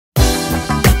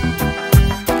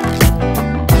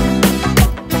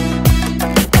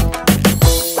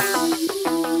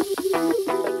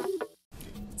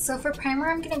So for primer,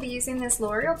 I'm going to be using this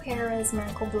L'Oreal Paris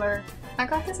Miracle Blur. I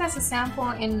got this as a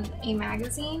sample in a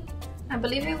magazine. I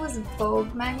believe it was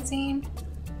Vogue magazine,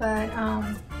 but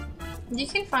you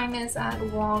can find this at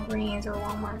Walgreens or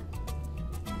Walmart.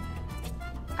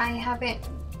 I haven't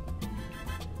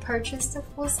purchased the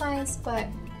full size, but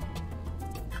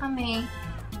I may.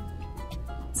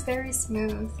 It's very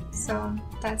smooth, so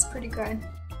that's pretty good.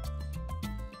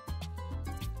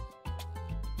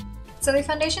 So the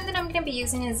foundation that I'm going to be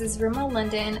using is this Rimmel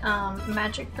London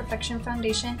Magic Perfection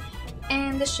Foundation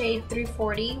and the shade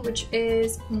 340, which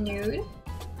is nude.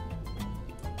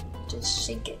 Just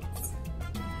shake it.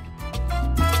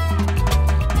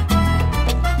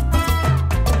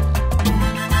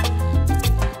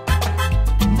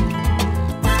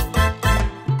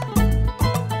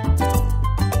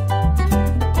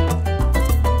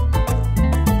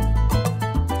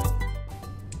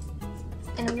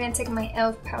 Take my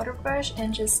e.l.f. powder brush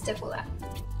and just stipple that.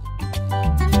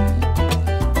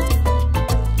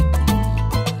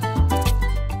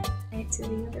 Right to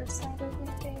the other side of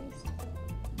my face.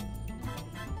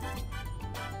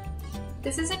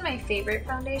 This isn't my favorite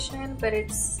foundation, but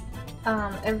it's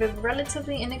a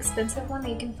relatively inexpensive one that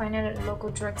you can find at a local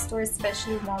drugstore,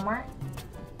 especially Walmart.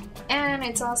 And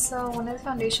it's also one of the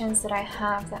foundations that I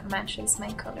have that matches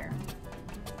my color.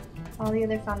 All the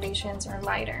other foundations are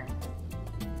lighter.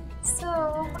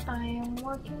 So I am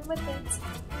working with it.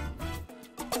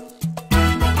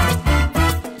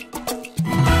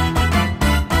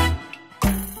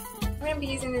 I'm going to be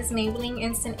using this Maybelline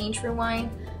Instant Age Rewind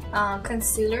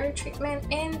concealer treatment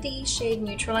in the shade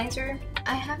Neautralizer.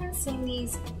 I haven't seen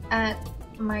these at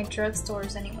my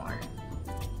drugstores anymore.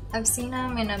 I've seen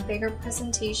them in a bigger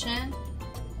presentation,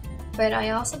 but I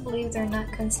also believe they're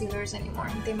not concealers anymore.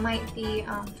 They might be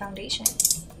foundations.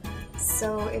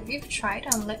 So if you've tried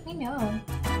them, let me know.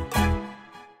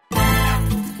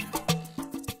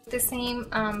 The same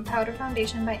powder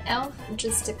foundation by e.l.f.,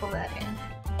 just stipple that in.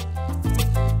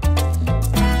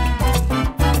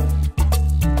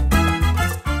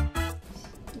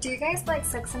 Do you guys like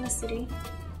Sex and the City?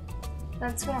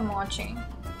 That's what I'm watching.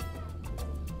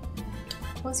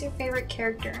 What's your favorite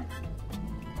character?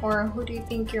 Or who do you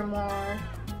think you're more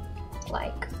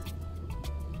like?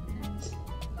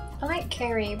 I like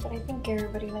Carrie, but I think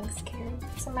everybody likes Carrie.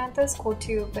 Samantha's cool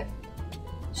too, but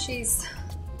she's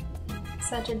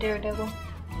such a daredevil.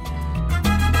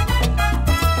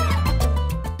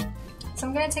 So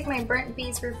I'm going to take my Burnt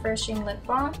Bees Refreshing Lip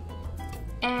Balm,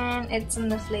 and it's in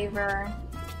the flavor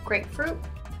Grapefruit.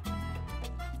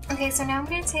 Okay, so now I'm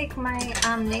going to take my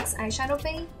NYX eyeshadow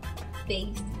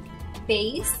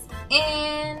base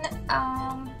in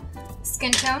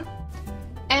Skintone,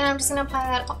 and I'm just going to apply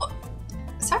that.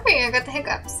 Sorry, I got the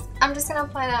hiccups. I'm just gonna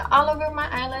apply that all over my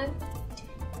eyelid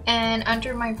and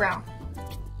under my brow.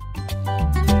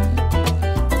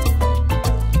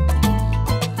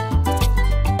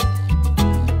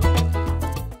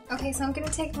 Okay, so I'm gonna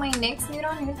take my NYX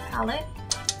Nude palette,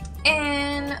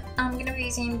 and I'm gonna be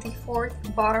using the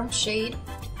 4th bottom shade.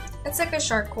 It's like a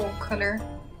charcoal color.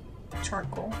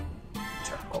 Charcoal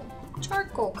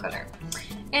color.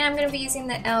 And I'm gonna be using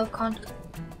the e.l.f.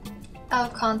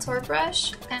 contour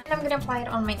brush, and I'm gonna apply it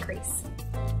on my crease.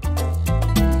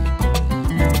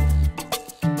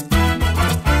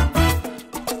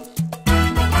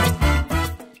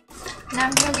 Now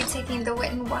I'm gonna be taking the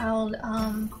Wet n Wild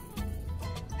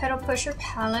Petal Pusher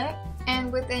palette, and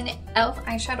with an e.l.f.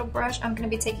 eyeshadow brush, I'm gonna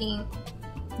be taking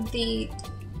the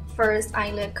first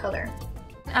eyelid color.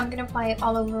 I'm gonna apply it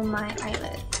all over my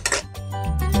eyelid.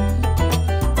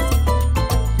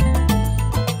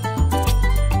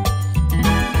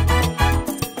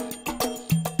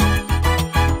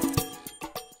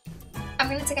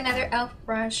 Take another e.l.f.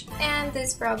 brush and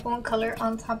this brow bone color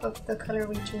on top of the color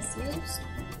we just used,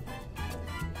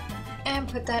 and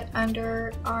put that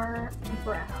under our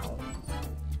brow.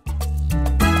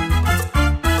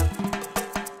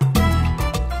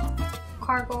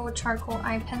 Cargo charcoal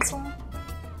eye pencil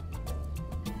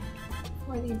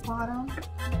for the bottom.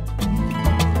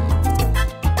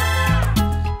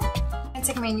 I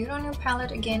take my Nude on Your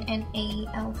palette again and a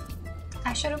e.l.f.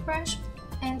 eyeshadow brush,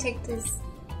 and take this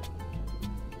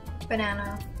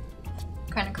banana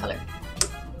kind of color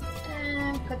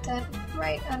and put that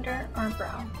right under our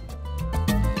brow.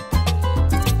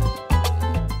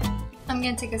 I'm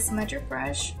going to take a smudger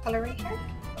brush, color right here.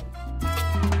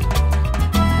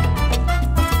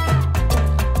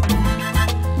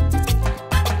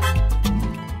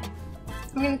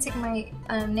 I'm going to take my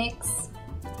NYX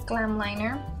Glam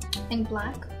liner in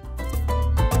black.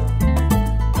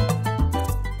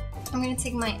 I'm going to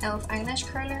take my e.l.f. eyelash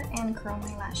curler and curl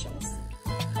my lashes.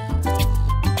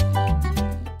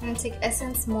 going to take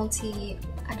Essence Multi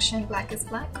Action Blackest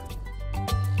Black.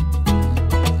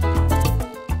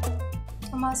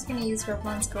 I'm also going to use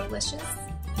Revlon's Growlicious.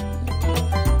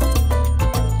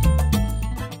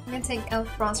 I'm going to take e.l.f.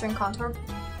 bronzer and contour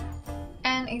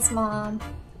and a small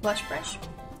blush brush.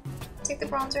 Take the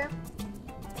bronzer,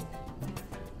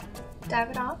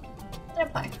 dab it off, and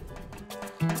apply.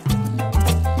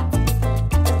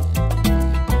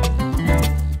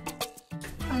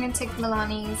 I'm going to take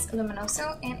Milani's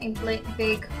Luminoso and a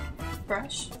big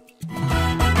brush. I'm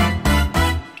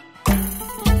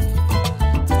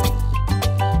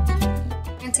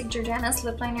going to take Jordana's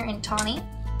lip liner in Tawny.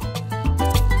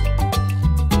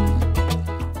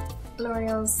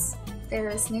 L'Oreal's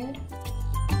Fairest Nude.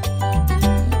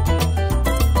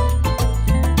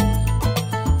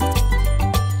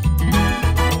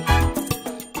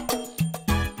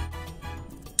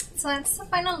 So that's the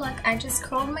final look. I just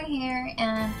curled my hair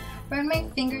and ran my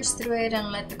fingers through it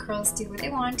and let the curls do what they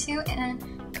want to,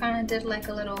 and kind of did like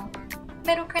a little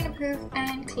middle kind of poof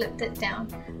and clipped it down.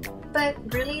 But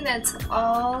really that's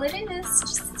all it is,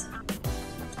 just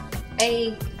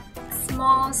a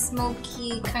small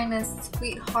smoky kind of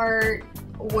sweetheart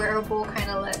wearable kind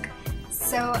of look.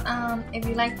 So if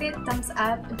you liked it, thumbs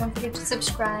up, don't forget to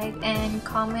subscribe and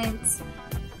comment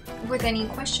with any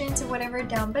questions or whatever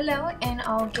down below, and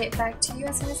I'll get back to you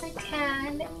as soon as I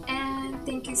can. And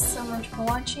thank you so much for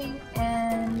watching,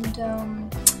 and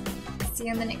see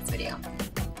you in the next video.